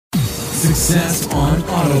Success on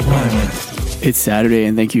Autopilot. It's Saturday,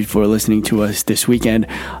 and thank you for listening to us this weekend.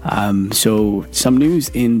 So some news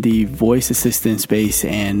in the voice assistant space,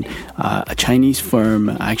 and a Chinese firm,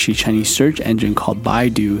 actually Chinese search engine called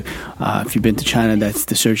Baidu. If you've been to China, that's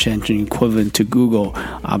the search engine equivalent to Google.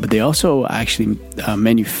 But they also actually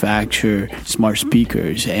manufacture smart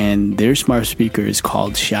speakers, and their smart speaker is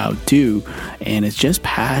called Xiaodu, and it's just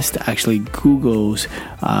passed actually Google's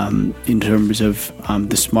in terms of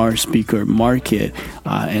the smart speaker market,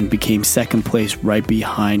 and became second place right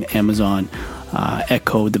behind Amazon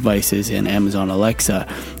Echo devices and Amazon Alexa.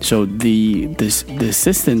 So the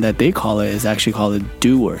assistant that they call it is actually called a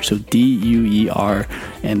Duer, so D-U-E-R,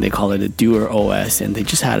 and they call it a Duer OS, and they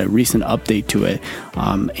just had a recent update to it,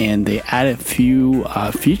 and they added a few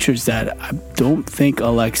features that I don't think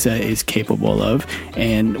Alexa is capable of,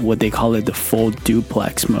 and what they call it the full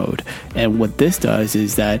duplex mode. And what this does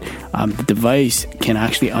is that the device can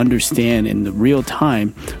actually understand in the real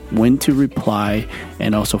time when to reply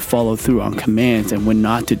and also follow through on commands and when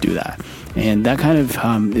not to do that. And that kind of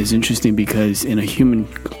is interesting because in a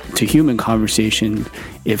human-to-human conversation,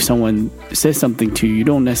 if someone says something to you, you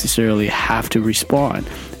don't necessarily have to respond,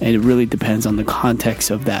 and it really depends on the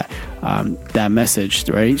context of that message,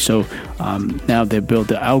 right? So now they built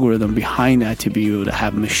the algorithm behind that to be able to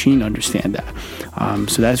have a machine understand that.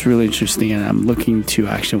 So that's really interesting, and I'm looking to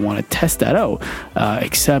actually want to test that out.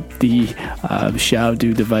 Except the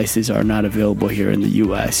Xiaodu devices are not available here in the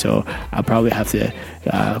U.S., so I'll probably have to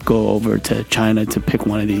go over to China to pick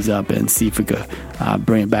one of these up and see if we could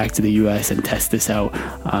bring it back to the U.S. and test this out.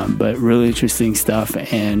 But really interesting stuff,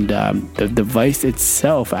 and the device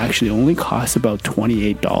itself actually only costs about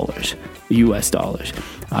 $28 US dollars.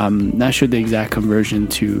 Not sure the exact conversion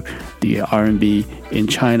to the RMB in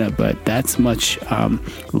China, but that's much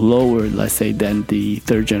lower, let's say, than the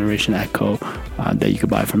third generation Echo that you could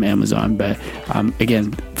buy from Amazon. But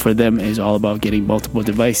again, for them is all about getting multiple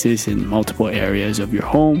devices in multiple areas of your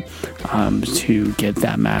home to get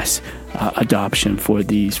that mass adoption for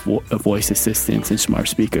these voice assistants and smart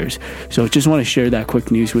speakers. So just want to share that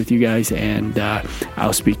quick news with you guys, and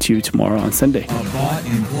I'll speak to you tomorrow on Sunday.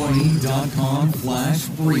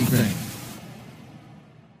 AboutEmployee.com/briefing.